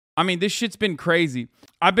I mean, this shit's been crazy.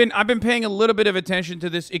 I've been paying a little bit of attention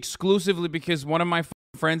to this exclusively because one of my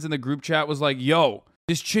friends in the group chat was like, yo,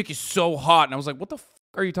 this chick is so hot. And I was like, what the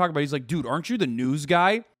are you talking about? He's like, dude, aren't you the news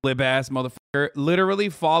guy? Lib-ass motherfucker. Literally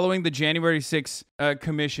following the January 6th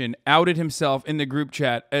commission, outed himself in the group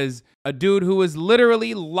chat as a dude who was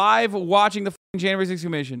literally live watching the January 6th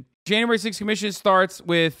commission. January 6th commission starts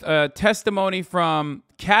with testimony from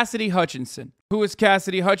Cassidy Hutchinson. Who is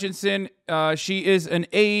Cassidy Hutchinson? She is an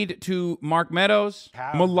aide to Mark Meadows.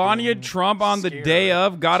 Melania Trump on the day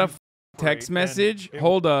of got a text message.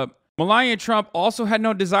 Hold up. Melania Trump also had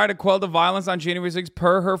no desire to quell the violence on January 6th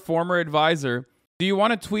per her former advisor. Do you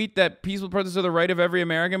want to tweet that peaceful protests are the right of every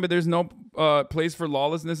American, but there's no place for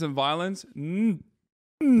lawlessness and violence?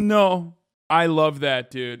 No. I love that,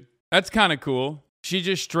 dude. That's kind of cool. She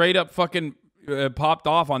just straight up fucking popped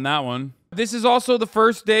off on that one. This is also the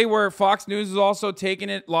first day where Fox News is also taking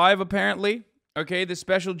it live, apparently. Okay, the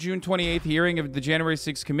special June 28th hearing of the January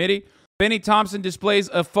 6th committee. Benny Thompson displays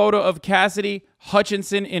a photo of Cassidy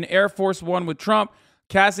Hutchinson in Air Force One with Trump.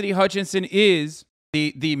 Cassidy Hutchinson is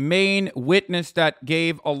the main witness that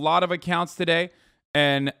gave a lot of accounts today.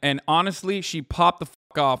 And honestly, she popped the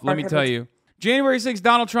fuck off. Let me tell you. January 6th,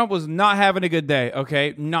 Donald Trump was not having a good day,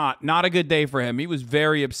 okay? Not a good day for him. He was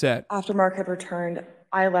very upset. After Mark had returned,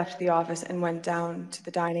 I left the office and went down to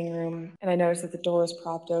the dining room, and I noticed that the door was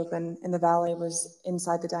propped open and the valet was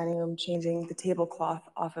inside the dining room changing the tablecloth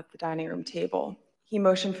off of the dining room table. He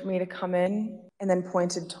motioned for me to come in and then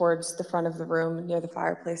pointed towards the front of the room near the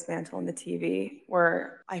fireplace mantel and the TV,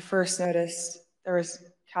 where I first noticed there was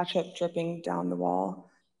ketchup dripping down the wall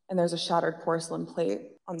and there's a shattered porcelain plate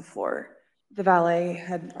on the floor. The valet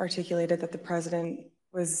had articulated that the president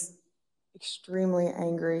was extremely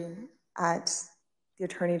angry at the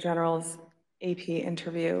Attorney General's AP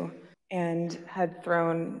interview and had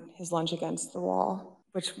thrown his lunch against the wall,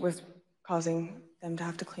 which was causing them to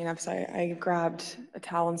have to clean up. So I grabbed a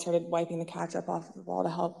towel and started wiping the ketchup off of the wall to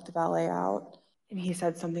help the valet out. And he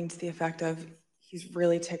said something to the effect of, he's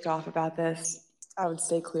really ticked off about this. I would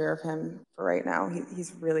stay clear of him for right now.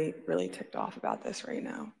 He's really, really ticked off about this right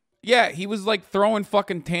now. Yeah, he was like throwing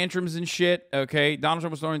fucking tantrums and shit, okay? Donald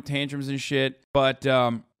Trump was throwing tantrums and shit. But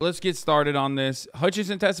let's get started on this.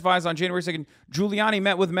 Hutchinson testifies on January 2nd. Giuliani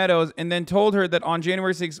met with Meadows and then told her that on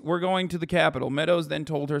January 6th, we're going to the Capitol. Meadows then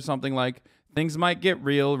told her something like, things might get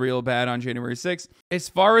real bad on January 6th. As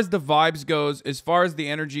far as the vibes goes, as far as the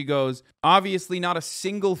energy goes, obviously not a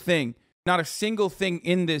single thing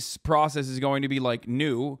in this process is going to be like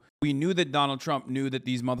new. We knew that Donald Trump knew that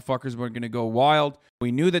these motherfuckers were going to go wild.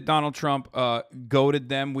 We knew that Donald Trump goaded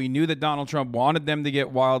them. We knew that Donald Trump wanted them to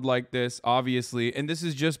get wild like this, obviously. And this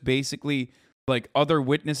is just basically like other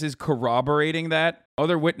witnesses corroborating that.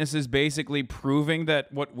 Other witnesses basically proving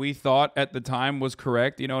that what we thought at the time was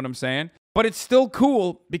correct. You know what I'm saying? But it's still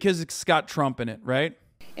cool because it's got Trump in it, right?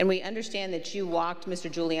 And we understand that you walked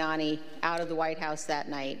Mr. Giuliani out of the White House that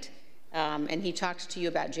night. And he talked to you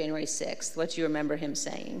about January 6th. What do you remember him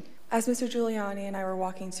saying? As Mr. Giuliani and I were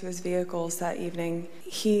walking to his vehicles that evening,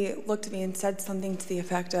 he looked at me and said something to the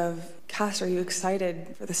effect of, Cass, are you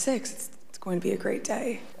excited for the 6th? It's going to be a great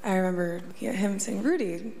day. I remember looking at him saying,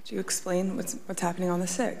 Rudy, do you explain what's happening on the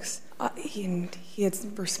 6th? He had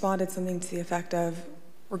responded something to the effect of,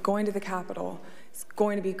 we're going to the Capitol. It's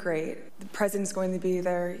going to be great. The president's going to be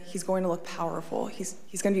there. He's going to look powerful. He's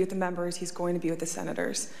going to be with the members. He's going to be with the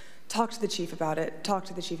senators. Talk to the chief about it. Talk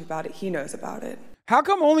to the chief about it. He knows about it. How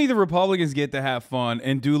come only the Republicans get to have fun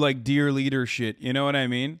and do like dear leader shit? You know what I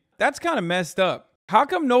mean? That's kind of messed up. How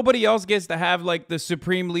come nobody else gets to have like the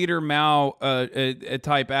Supreme Leader Mao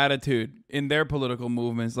type attitude in their political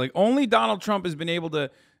movements? Like only Donald Trump has been able to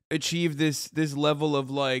achieve this level of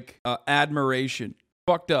like admiration.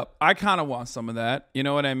 Fucked up. I kind of want some of that. You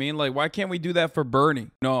know what I mean? Like, why can't we do that for Bernie?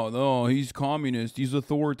 No, he's communist. He's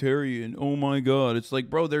authoritarian. Oh my God. It's like,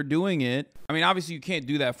 bro, they're doing it. I mean, obviously you can't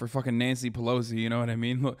do that for fucking Nancy Pelosi. You know what I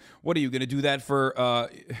mean? What are you going to do that for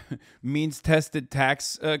means-tested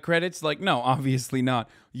tax credits? Like, no, obviously not.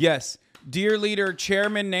 Yes, dear leader,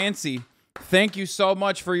 Chairman Nancy, thank you so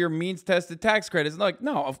much for your means-tested tax credits. Like,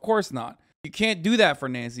 no, of course not. You can't do that for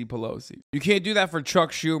Nancy Pelosi. You can't do that for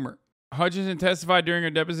Chuck Schumer. Hutchinson testified during her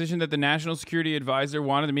deposition that the National Security Advisor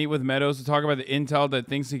wanted to meet with Meadows to talk about the intel that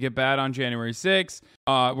things could get bad on January 6th.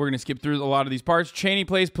 We're going to skip through a lot of these parts. Cheney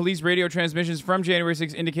plays police radio transmissions from January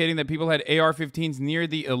 6th indicating that people had AR-15s near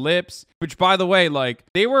the ellipse, which, by the way, like,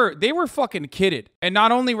 they were fucking kidded. And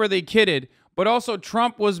not only were they kidded, but also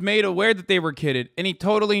Trump was made aware that they were kidded, and he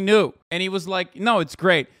totally knew. And he was like, no, it's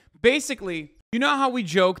great. Basically, You know how we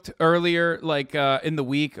joked earlier, like in the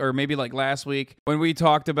week or maybe like last week when we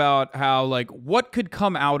talked about how like what could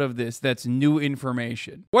come out of this that's new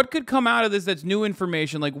information? What could come out of this that's new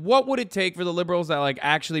information? Like what would it take for the liberals that like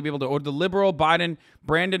actually be able to, or the liberal Biden,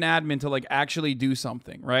 Brandon admin to like actually do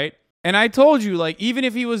something, right? And I told you, like, even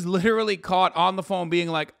if he was literally caught on the phone being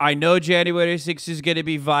like, I know January 6th is going to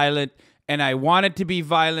be violent, and I want it to be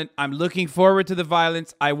violent. I'm looking forward to the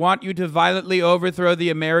violence. I want you to violently overthrow the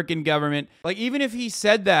American government. Like, even if he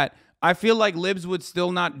said that, I feel like libs would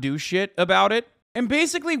still not do shit about it. And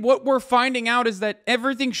basically what we're finding out is that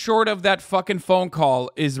everything short of that fucking phone call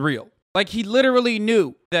is real. Like, he literally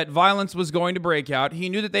knew that violence was going to break out. He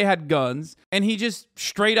knew that they had guns. And he just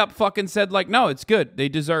straight up fucking said, like, no, it's good. They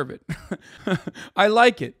deserve it. I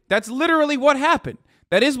like it. That's literally what happened.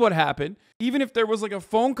 That is what happened. Even if there was like a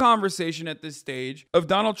phone conversation at this stage of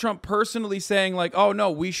Donald Trump personally saying like, oh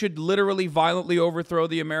no, we should literally violently overthrow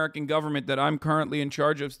the American government that I'm currently in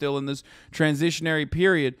charge of still in this transitionary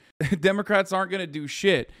period, Democrats aren't going to do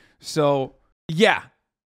shit. So yeah,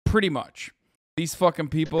 pretty much. These fucking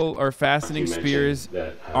people are fastening spears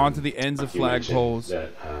onto the ends of flagpoles.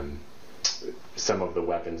 That some of the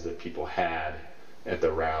weapons that people had at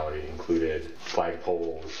the rally included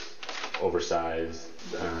flagpoles, oversized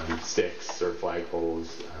sticks or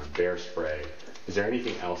flagpoles, bear spray. Is there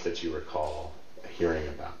anything else that you recall hearing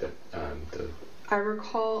about that? I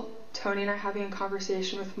recall Tony and I having a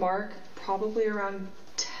conversation with Mark probably around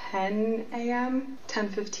 10 a.m.,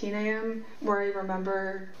 10:15 a.m., where I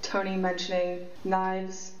remember Tony mentioning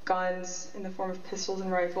knives, guns in the form of pistols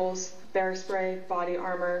and rifles, bear spray, body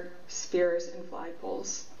armor, spears, and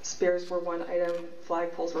flagpoles. Spears were one item,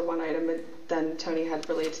 flagpoles were one item, and then Tony had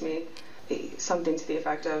relayed to me something to the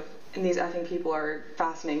effect of, and these effing people are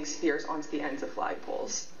fastening spears onto the ends of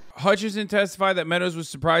flagpoles. Hutchinson testified that Meadows was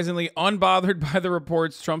surprisingly unbothered by the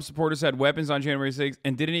reports Trump supporters had weapons on January 6th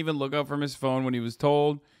and didn't even look up from his phone when he was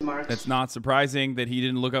told. That's not surprising that he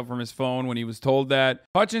didn't look up from his phone when he was told that.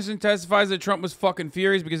 Hutchinson testifies that Trump was fucking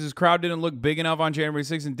furious because his crowd didn't look big enough on January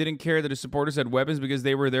 6th and didn't care that his supporters had weapons because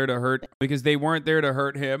they weren't there to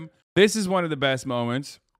hurt him. This is one of the best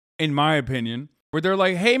moments, in my opinion, where they're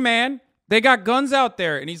like, hey man, they got guns out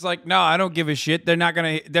there. And he's like, no, I don't give a shit. They're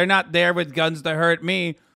not there with guns to hurt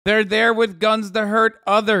me. They're there with guns to hurt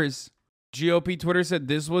others. GOP Twitter said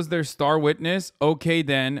this was their star witness. Okay,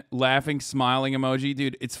 then, laughing, smiling emoji.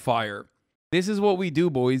 Dude, it's fire. This is what we do,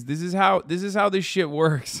 boys. This is how this shit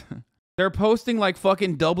works. They're posting like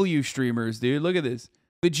fucking W streamers, dude. Look at this.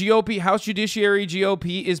 The GOP, House Judiciary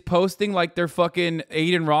GOP is posting like they're fucking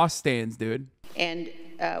Aiden Ross stands, dude. And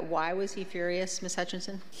why was he furious, Ms.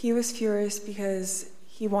 Hutchinson? He was furious because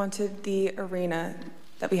he wanted the arena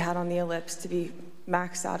that we had on the Ellipse to be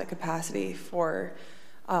maxed out at capacity for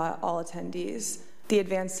all attendees. The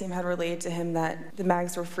advance team had relayed to him that the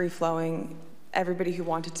mags were free-flowing. Everybody who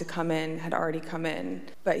wanted to come in had already come in,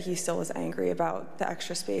 but he still was angry about the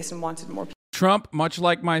extra space and wanted more people. Trump, much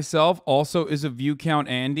like myself, also is a view count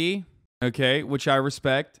Andy, okay, which I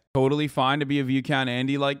respect. Totally fine to be a view count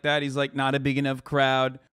Andy like that. He's like, not a big enough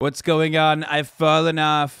crowd. What's going on? I've fallen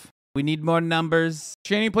off. We need more numbers.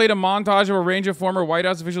 Cheney played a montage of a range of former White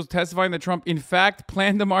House officials testifying that Trump, in fact,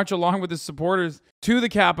 planned to march along with his supporters to the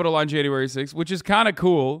Capitol on January 6th, which is kind of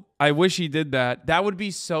cool. I wish he did that. That would be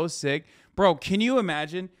so sick. Bro, can you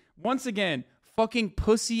imagine? Once again, fucking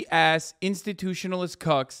pussy-ass institutionalist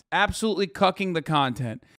cucks absolutely cucking the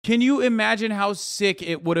content. Can you imagine how sick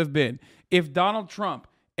it would have been if Donald Trump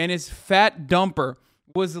and his fat dumper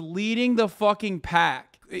was leading the fucking pack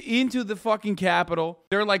into the fucking Capitol?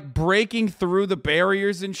 They're like breaking through the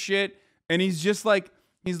barriers and shit. And he's just like,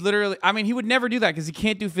 he's literally, I mean, he would never do that because he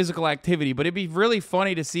can't do physical activity, but it'd be really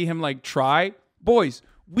funny to see him like try. Boys,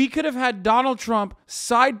 we could have had Donald Trump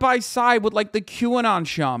side by side with like the QAnon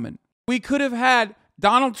shaman. We could have had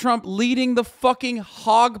Donald Trump leading the fucking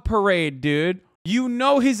hog parade, dude. You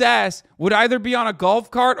know his ass would either be on a golf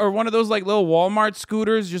cart or one of those like little Walmart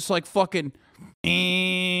scooters, just like fucking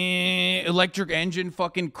electric engine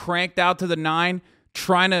fucking cranked out to the 9,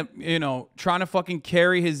 trying to fucking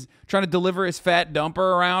trying to deliver his fat dumper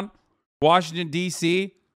around Washington,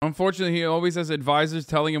 D.C. Unfortunately, he always has advisors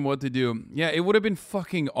telling him what to do. Yeah, it would have been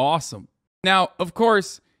fucking awesome. Now, of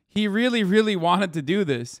course, he really, really wanted to do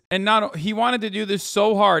this. And he wanted to do this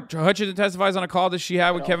so hard. Hutchinson testifies on a call that she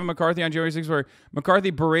had with Kevin McCarthy on January 6th, where McCarthy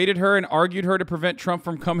berated her and argued her to prevent Trump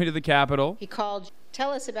from coming to the Capitol. He called.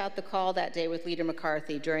 Tell us about the call that day with Leader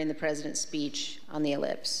McCarthy during the president's speech on the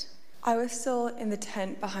Ellipse. I was still in the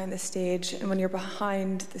tent behind the stage, and when you're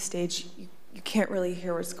behind the stage, you can't really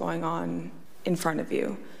hear what's going on in front of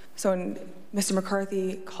you. So when Mr.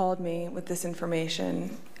 McCarthy called me with this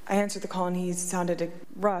information, I answered the call and he sounded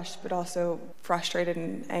rushed, but also frustrated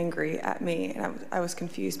and angry at me. And I was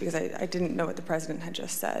confused because I didn't know what the president had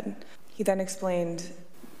just said. He then explained,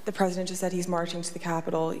 the president just said he's marching to the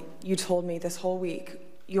Capitol. You told me this whole week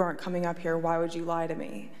you aren't coming up here. Why would you lie to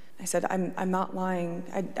me? I said, I'm not lying.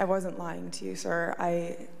 I wasn't lying to you, sir.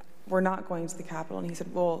 We're not going to the Capitol. And he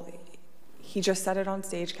said, well, he just said it on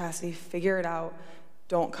stage, Cassidy. Figure it out.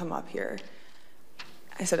 Don't come up here.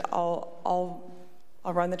 I said, I'll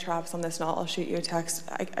run the traps on this and I'll shoot you a text.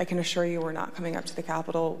 I can assure you we're not coming up to the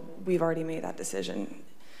Capitol. We've already made that decision.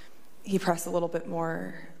 He pressed a little bit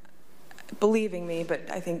more, believing me, but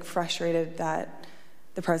I think frustrated that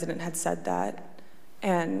the president had said that.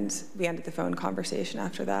 And we ended the phone conversation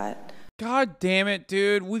after that. God damn it,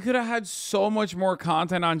 dude. We could have had so much more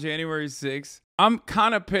content on January 6th. I'm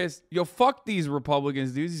kind of pissed. Yo, fuck these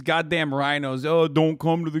Republicans, dude. These goddamn rhinos. Oh, don't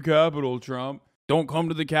come to the Capitol, Trump. Don't come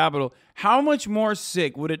to the Capitol. How much more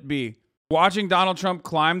sick would it be watching Donald Trump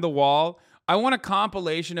climb the wall? I want a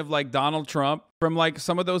compilation of like Donald Trump from like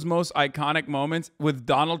some of those most iconic moments with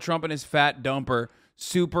Donald Trump and his fat dumper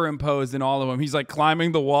superimposed in all of them. He's like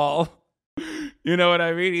climbing the wall. You know what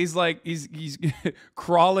I mean? He's like, he's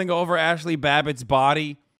crawling over Ashley Babbitt's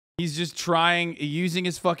body. He's just using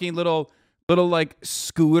his fucking little like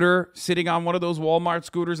scooter, sitting on one of those Walmart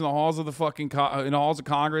scooters in the halls of the fucking in the halls of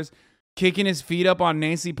Congress, kicking his feet up on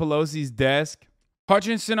Nancy Pelosi's desk.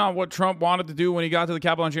 Hutchinson on what Trump wanted to do when he got to the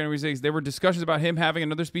Capitol on January 6th. There were discussions about him having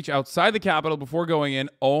another speech outside the Capitol before going in.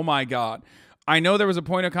 Oh my God. I know there was a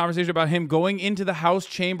point of conversation about him going into the House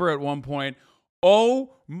chamber at one point.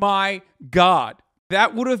 Oh my God.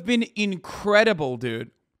 That would have been incredible,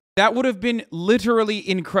 dude. That would have been literally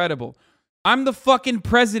incredible. I'm the fucking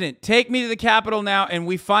president. Take me to the Capitol now, and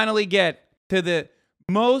we finally get to the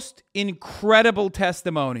most incredible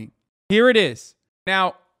testimony. Here it is.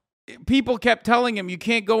 Now, people kept telling him, you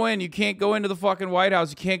can't go in. You can't go into the fucking White House.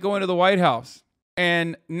 You can't go into the White House.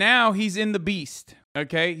 And now he's in the beast,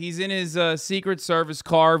 okay? He's in his Secret Service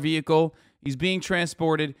car vehicle. He's being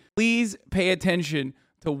transported. Please pay attention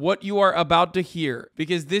to what you are about to hear,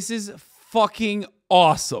 because this is fucking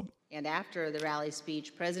awesome. And after the rally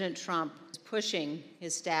speech, President Trump was pushing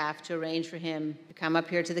his staff to arrange for him to come up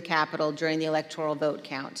here to the Capitol during the electoral vote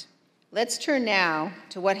count. Let's turn now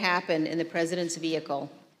to what happened in the president's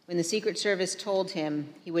vehicle when the Secret Service told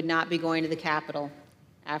him he would not be going to the Capitol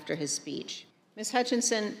after his speech. Ms.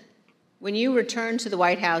 Hutchinson, when you returned to the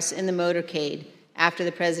White House in the motorcade after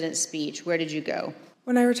the president's speech, where did you go?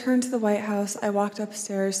 When I returned to the White House, I walked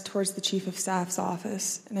upstairs towards the Chief of Staff's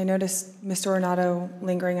office, and I noticed Mr. Ornato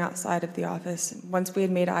lingering outside of the office. Once we had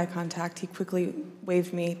made eye contact, he quickly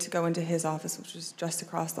waved me to go into his office, which was just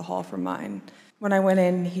across the hall from mine. When I went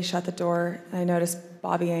in, he shut the door, and I noticed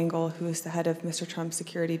Bobby Engel, who is the head of Mr. Trump's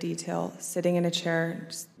security detail, sitting in a chair,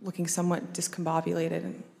 just looking somewhat discombobulated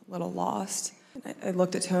and a little lost. I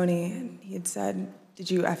looked at Tony, and he had said, "Did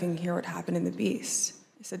you effing hear what happened in the Beast?"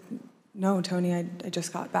 I said, "No, Tony, I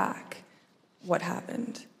just got back." "What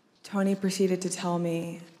happened?" Tony proceeded to tell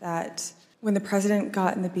me that when the president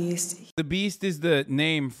got in the Beast... The Beast is the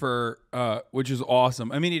name for, which is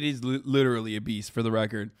awesome. I mean, it is literally a beast, for the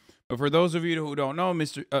record. But for those of you who don't know,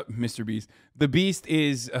 Mr. Beast, the Beast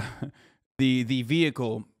is the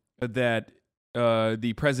vehicle that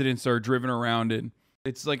the presidents are driven around in.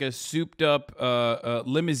 It's like a souped up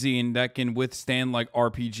limousine that can withstand like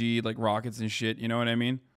RPG, like rockets and shit. You know what I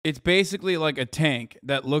mean? It's basically like a tank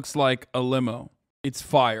that looks like a limo. It's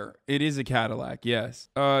fire. It is a Cadillac, yes.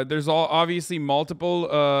 There's obviously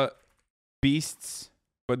multiple beasts,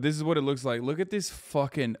 but this is what it looks like. Look at this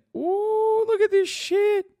fucking... Ooh, look at this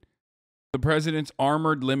shit. The president's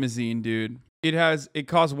armored limousine, dude. It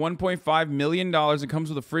costs $1.5 million. It comes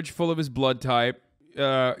with a fridge full of his blood type.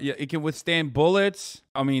 Yeah, it can withstand bullets.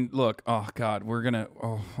 I mean, look. Oh God, we're gonna.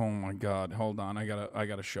 Oh my God. Hold on. I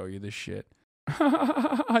gotta show you this shit.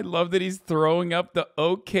 I love that he's throwing up the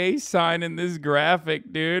OK sign in this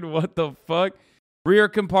graphic, dude. What the fuck? Rear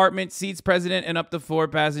compartment seats president and up to 4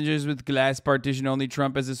 passengers with glass partition. Only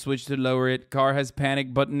Trump has a switch to lower it. Car has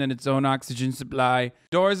panic button and its own oxygen supply.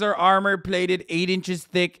 Doors are armor plated, 8 inches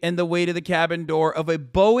thick, and the weight of the cabin door of a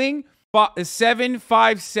Boeing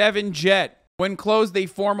 757 jet. When closed, they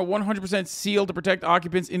form a 100% seal to protect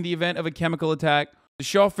occupants in the event of a chemical attack. The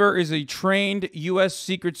chauffeur is a trained U.S.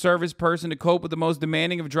 Secret Service person to cope with the most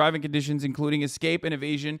demanding of driving conditions, including escape and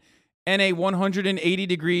evasion, and a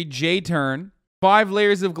 180-degree J-turn. 5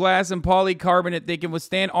 layers of glass and polycarbonate. They can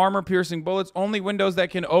withstand armor-piercing bullets. Only windows that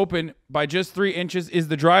can open by just 3 inches is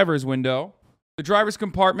the driver's window. The driver's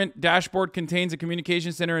compartment dashboard contains a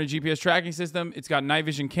communication center and a GPS tracking system. It's got night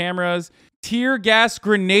vision cameras, tear gas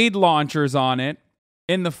grenade launchers on it.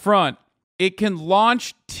 in the front. It can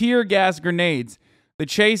launch tear gas grenades. The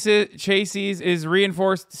chassis is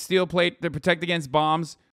reinforced steel plate to protect against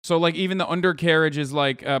bombs. So like even the undercarriage is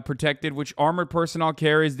like protected, which armored personnel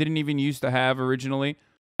carriers didn't even used to have originally.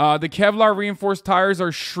 The Kevlar reinforced tires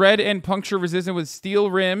are shred and puncture resistant with steel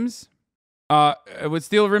rims.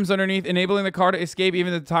 Underneath, enabling the car to escape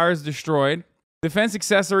even if the tire is destroyed. Defense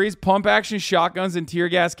accessories, pump action shotguns and tear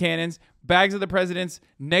gas cannons. Bags of the president's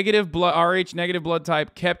RH negative blood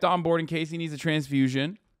type kept on board in case he needs a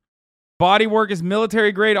transfusion. Bodywork is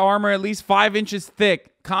military-grade armor at least 5 inches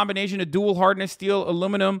thick. Combination of dual hardness steel,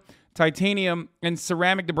 aluminum, titanium, and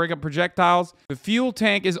ceramic to break up projectiles. The fuel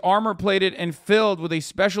tank is armor-plated and filled with a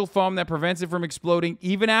special foam that prevents it from exploding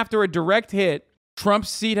even after a direct hit. Trump's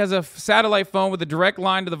seat has a satellite phone with a direct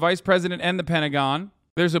line to the vice president and the Pentagon.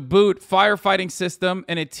 There's a boot, firefighting system,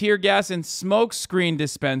 and a tear gas and smoke screen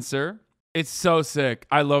dispenser. It's so sick.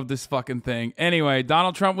 I love this fucking thing. Anyway,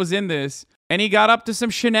 Donald Trump was in this. And he got up to some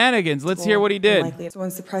shenanigans. Let's hear what he did. So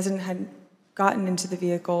once the president had gotten into the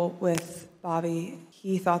vehicle with Bobby,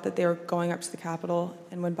 he thought that they were going up to the Capitol.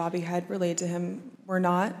 And when Bobby had relayed to him, we're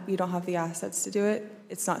not, we don't have the assets to do it.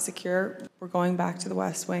 It's not secure. We're going back to the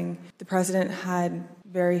West Wing. The president had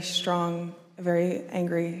very strong, a very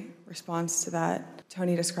angry response to that.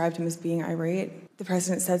 Tony described him as being irate. The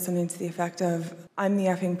president said something to the effect of, I'm the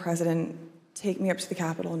effing president, take me up to the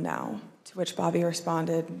Capitol now. To which Bobby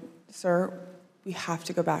responded, Sir, we have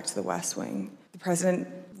to go back to the West Wing. The president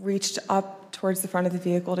reached up towards the front of the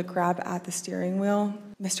vehicle to grab at the steering wheel.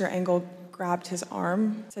 Mr. Engel grabbed his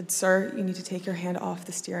arm, said, Sir, you need to take your hand off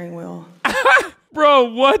the steering wheel.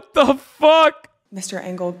 Bro, what the fuck? Mr.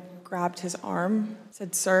 Engel grabbed his arm,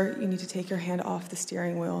 said, Sir, you need to take your hand off the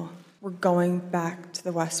steering wheel. We're going back to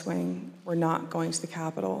the West Wing. We're not going to the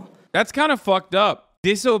Capitol. That's kind of fucked up.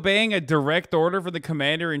 Disobeying a direct order for the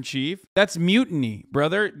commander-in-chief? That's mutiny,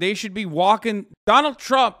 brother. They should be walking. Donald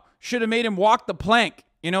Trump should have made him walk the plank.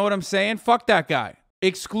 You know what I'm saying? Fuck that guy.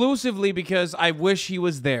 Exclusively because I wish he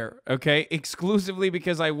was there, okay? Exclusively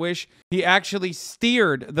because I wish he actually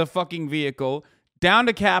steered the fucking vehicle down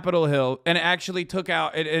to Capitol Hill and actually took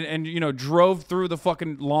out and you know, drove through the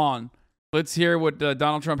fucking lawn. Let's hear what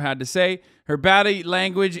Donald Trump had to say. Her body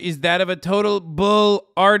language is that of a total bull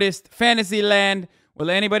artist fantasy land. Will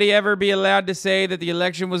anybody ever be allowed to say that the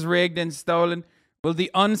election was rigged and stolen? Will the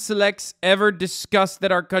unselects ever discuss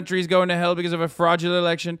that our country is going to hell because of a fraudulent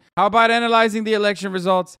election? How about analyzing the election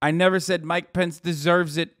results? I never said Mike Pence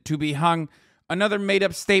deserves it to be hung. Another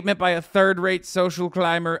made-up statement by a third-rate social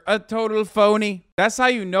climber. A total phony. That's how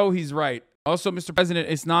you know he's right. Also, Mr. President,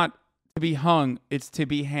 it's not to be hung. It's to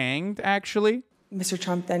be hanged, actually. Mr.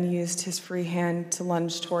 Trump then used his free hand to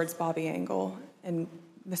lunge towards Bobby Engel. And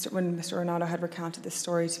when Mr. Renato had recounted this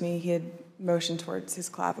story to me, he had motioned towards his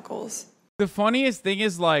clavicles. The funniest thing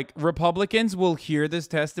is, like, Republicans will hear this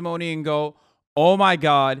testimony and go, oh my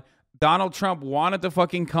God, Donald Trump wanted to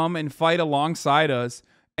fucking come and fight alongside us,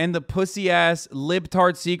 and the pussy-ass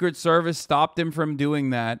libtard Secret Service stopped him from doing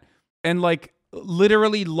that, and, like,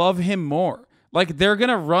 literally love him more. Like, they're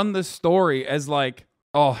gonna run the story as, like,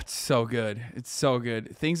 oh, it's so good. It's so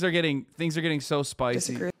good. Things are getting so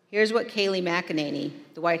spicy. Disagree. Here's what Kayleigh McEnany,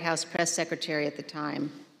 the White House press secretary at the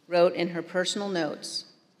time, wrote in her personal notes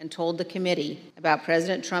and told the committee about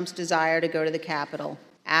President Trump's desire to go to the Capitol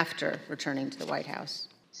after returning to the White House.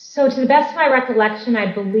 So to the best of my recollection,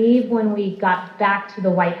 I believe when we got back to the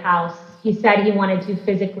White House, he said he wanted to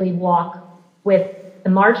physically walk with the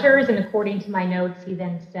marchers, and according to my notes, he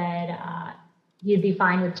then said he'd be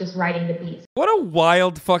fine with just riding the beast. What a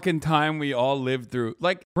wild fucking time we all lived through.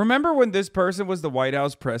 Like, remember when this person was the White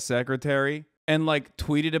House press secretary and, like,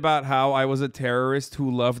 tweeted about how I was a terrorist who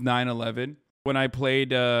loved 9/11 when I played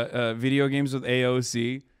video games with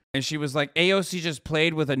AOC? And she was like, AOC just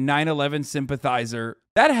played with a 9/11 sympathizer.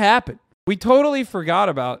 That happened. We totally forgot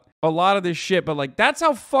about a lot of this shit, but, like, that's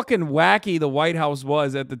how fucking wacky the White House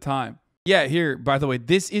was at the time. Yeah, here, by the way,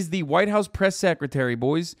 this is the White House press secretary,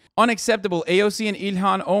 boys. Unacceptable. AOC and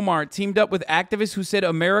Ilhan Omar teamed up with activists who said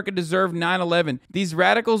America deserved 9/11. These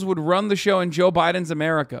radicals would run the show in Joe Biden's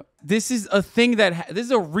America. This is a thing this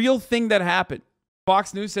is a real thing that happened.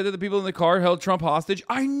 Fox News said that the people in the car held Trump hostage.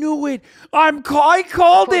 I knew it. I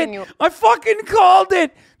called it. I fucking called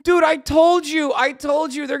it. Dude, I told you.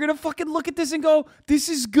 They're going to fucking look at this and go, this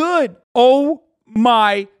is good. Oh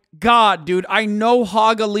my God, dude. I know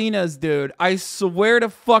Hogalinas, dude. I swear to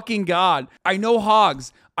fucking God. I know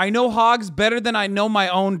hogs. I know hogs better than I know my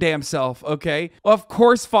own damn self, okay? Of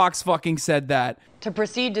course Fox fucking said that. to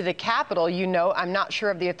proceed to the Capitol. You know, I'm not sure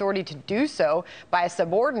of the authority to do so by a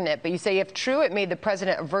subordinate, but you say if true, it made the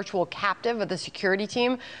president a virtual captive of the security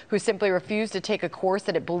team who simply refused to take a course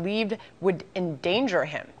that it believed would endanger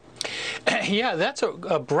him. Yeah, that's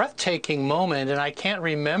a breathtaking moment, and I can't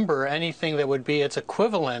remember anything that would be its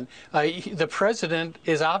equivalent. The president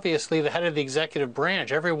is obviously the head of the executive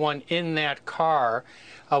branch. Everyone in that car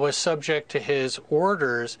was subject to his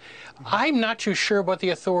orders. I'm not too sure what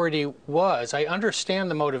the authority was. I understand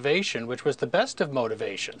the motivation, which was the best of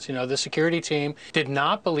motivations. You know, the security team did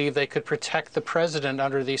not believe they could protect the president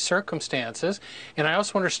under these circumstances. And I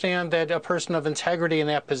also understand that a person of integrity in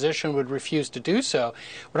that position would refuse to do so.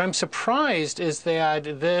 What I'm surprised is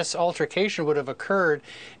that this altercation would have occurred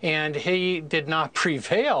and he did not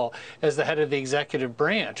prevail as the head of the executive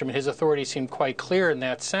branch. I mean, his authority seemed quite clear in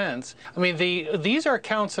that sense. I mean, these are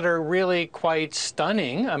accounts that are really quite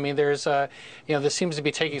stunning. I mean, there's this seems to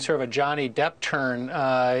be taking sort of a Johnny Depp turn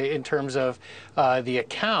in terms of the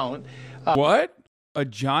account. What? A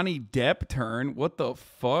Johnny Depp turn? What the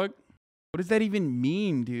fuck? What does that even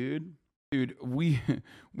mean, dude? Dude, we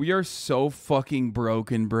are so fucking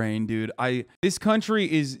broken brain, dude. This country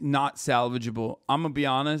is not salvageable. I'm gonna be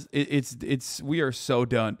honest. We are so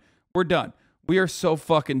done. We're done. We are so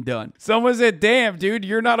fucking done. Someone said, damn, dude,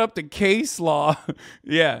 you're not up to case law.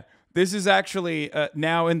 Yeah, this is actually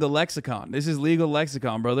now in the lexicon. This is legal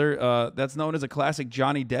lexicon, brother. That's known as a classic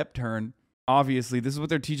Johnny Depp turn. Obviously, this is what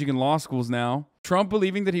they're teaching in law schools now. Trump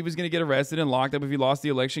believing that he was going to get arrested and locked up if he lost the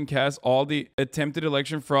election cast all the attempted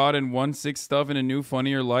election fraud and 1/6 stuff in a new,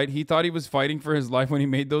 funnier light. He thought he was fighting for his life when he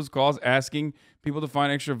made those calls asking people to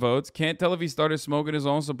find extra votes. Can't tell if he started smoking his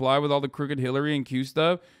own supply with all the crooked Hillary and Q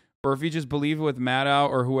stuff, or if he just believed what Maddow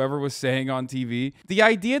or whoever was saying on TV. The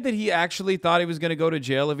idea that he actually thought he was going to go to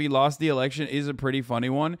jail if he lost the election is a pretty funny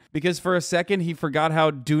one, because for a second he forgot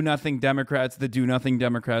how do-nothing Democrats the do-nothing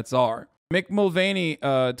Democrats are. Mick Mulvaney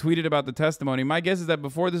tweeted about the testimony. My guess is that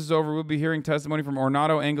before this is over, we'll be hearing testimony from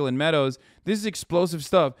Ornato, Engel, and Meadows. This is explosive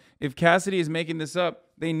stuff. If Cassidy is making this up,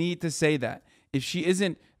 they need to say that. If she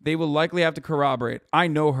isn't, they will likely have to corroborate. I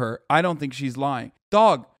know her. I don't think she's lying.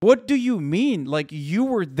 Dog, what do you mean? Like, you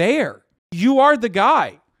were there. You are the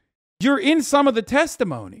guy. You're in some of the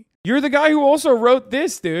testimony. You're the guy who also wrote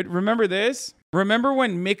this, dude. Remember this? Remember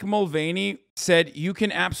when Mick Mulvaney said you can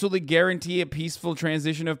absolutely guarantee a peaceful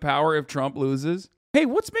transition of power if Trump loses? Hey,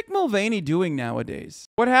 what's Mick Mulvaney doing nowadays?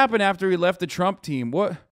 What happened after he left the Trump team?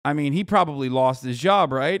 What? I mean, he probably lost his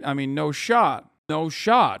job, right? I mean, no shot. No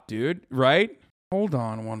shot, dude, right? Hold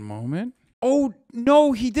on one moment. Oh,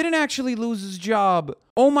 no, he didn't actually lose his job.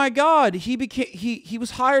 Oh my God, he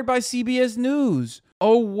was hired by CBS News.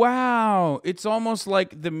 Oh, wow. It's almost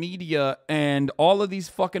like the media and all of these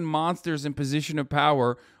fucking monsters in position of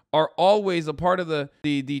power are always a part of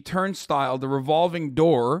the turnstile, the revolving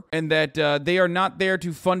door, and that they are not there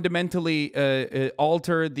to fundamentally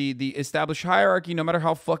alter the established hierarchy, no matter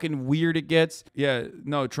how fucking weird it gets. Yeah,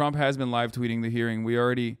 no, Trump has been live tweeting the hearing. We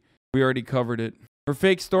already covered it. Her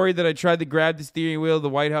fake story that I tried to grab the steering wheel of the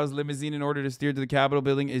White House limousine in order to steer to the Capitol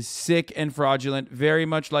building is sick and fraudulent, very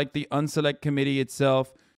much like the Unselect Committee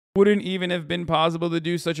itself. Wouldn't even have been possible to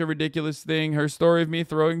do such a ridiculous thing. Her story of me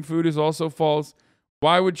throwing food is also false.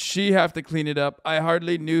 Why would she have to clean it up? I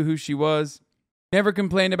hardly knew who she was. Never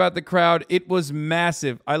complained about the crowd. It was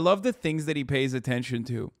massive. I love the things that he pays attention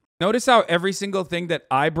to. Notice how every single thing that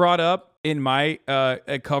I brought up in my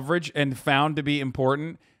coverage and found to be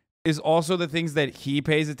important is also the things that he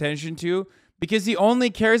pays attention to, because he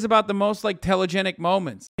only cares about the most like telegenic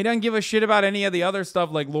moments. He doesn't give a shit about any of the other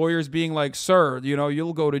stuff, like lawyers being like, sir, you know,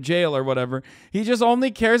 you'll go to jail or whatever. He just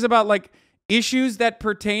only cares about like issues that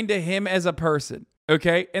pertain to him as a person.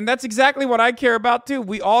 Okay. And that's exactly what I care about too.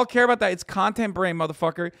 We all care about that. It's content brain,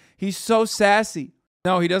 motherfucker. He's so sassy.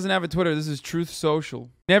 No, he doesn't have a Twitter. This is Truth Social.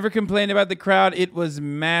 Never complained about the crowd. It was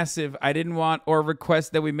massive. I didn't want or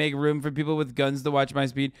request that we make room for people with guns to watch my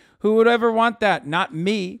speed. Who would ever want that? Not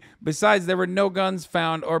me. Besides, there were no guns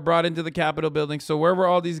found or brought into the Capitol building. So where were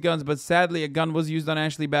all these guns? But sadly, a gun was used on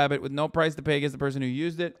Ashley Babbitt with no price to pay against the person who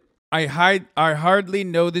used it. I hardly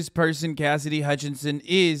know this person Cassidy Hutchinson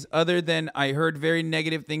is, other than I heard very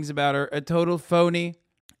negative things about her. A total phony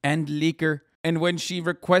and leaker. And when she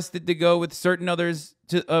requested to go with certain others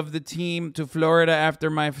of the team to Florida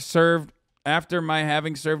after my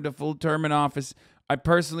having served a full term in office, I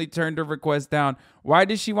personally turned her request down. Why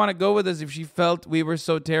did she want to go with us if she felt we were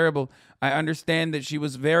so terrible? I understand that she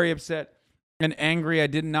was very upset and angry. I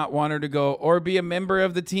did not want her to go or be a member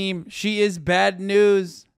of the team. She is bad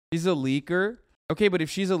news. She's a leaker. Okay, but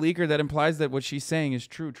if she's a leaker, that implies that what she's saying is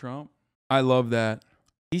true, Trump. I love that.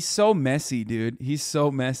 He's so messy, dude. He's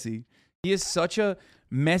so messy. He is such a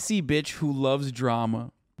messy bitch who loves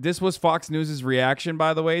drama. This was Fox News' reaction,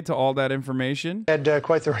 by the way, to all that information. Had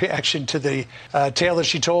quite the reaction to the tale that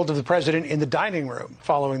she told to the president in the dining room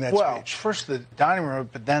following that speech. Well, first the dining room,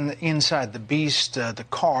 but then inside the beast, the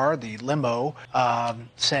car, the limo,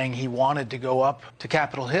 saying he wanted to go up to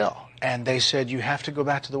Capitol Hill. And they said, you have to go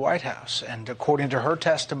back to the White House. And according to her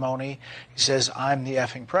testimony, he says, I'm the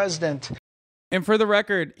effing president. And for the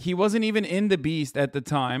record, he wasn't even in the Beast at the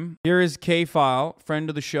time. Here is K-File, friend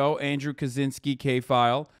of the show, Andrew Kaczynski,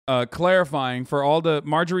 K-File, clarifying for all the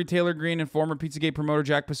Marjorie Taylor Greene and former Pizzagate promoter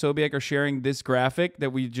Jack Posobiec are sharing this graphic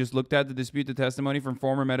that we just looked at to dispute the testimony from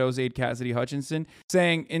former Meadows aide Cassidy Hutchinson,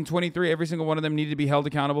 saying in 23, every single one of them needed to be held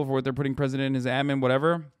accountable for what they're putting president in his admin,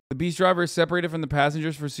 whatever. The Beast driver is separated from the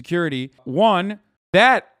passengers for security. One,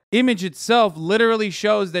 that image itself literally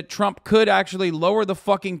shows that Trump could actually lower the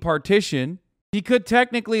fucking partition. He could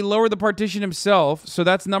technically lower the partition himself, so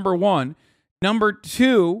that's number one. Number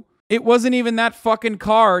two, it wasn't even that fucking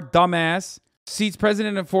car, dumbass. Seats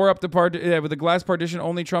president and four up the with a glass partition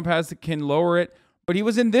only Trump can lower it. But he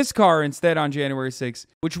was in this car instead on January 6th,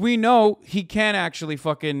 which we know he can actually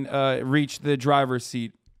fucking reach the driver's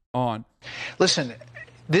seat on. Listen,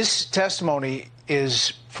 this testimony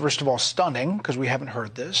is, first of all, stunning because we haven't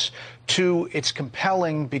heard this. Two, it's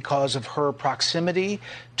compelling because of her proximity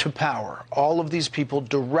to power. All of these people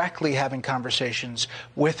directly having conversations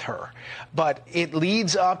with her. But it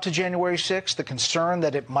leads up to January 6th, the concern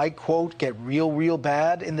that it might, quote, get real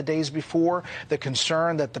bad in the days before, the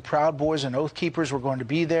concern that the Proud Boys and Oath Keepers were going to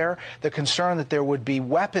be there, the concern that there would be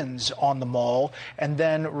weapons on the mall, and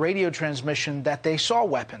then radio transmission that they saw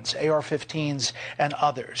weapons, AR-15s and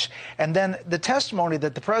others. And then the testimony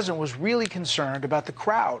that the president was really concerned about the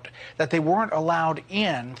crowd, that they weren't allowed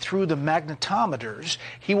in through the magnetometers.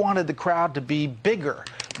 He wanted the crowd to be bigger,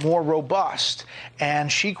 more robust.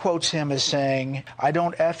 And she quotes him as saying, I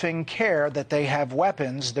don't effing care that they have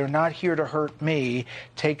weapons. They're not here to hurt me.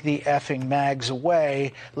 Take the effing mags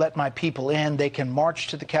away. Let my people in. They can march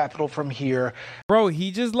to the Capitol from here. Bro,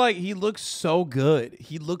 he looks so good.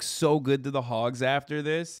 He looks so good to the hogs after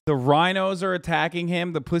this. The rhinos are attacking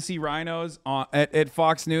him. The pussy rhinos at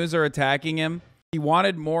Fox News are attacking him. He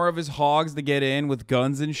wanted more of his hogs to get in with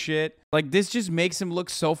guns and shit. Like, this just makes him look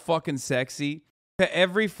so fucking sexy. To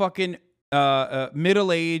every fucking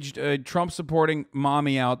middle-aged Trump-supporting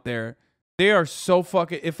mommy out there, they are so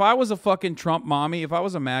fucking... If I was a fucking Trump mommy, if I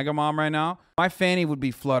was a MAGA mom right now, my fanny would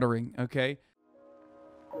be fluttering, okay?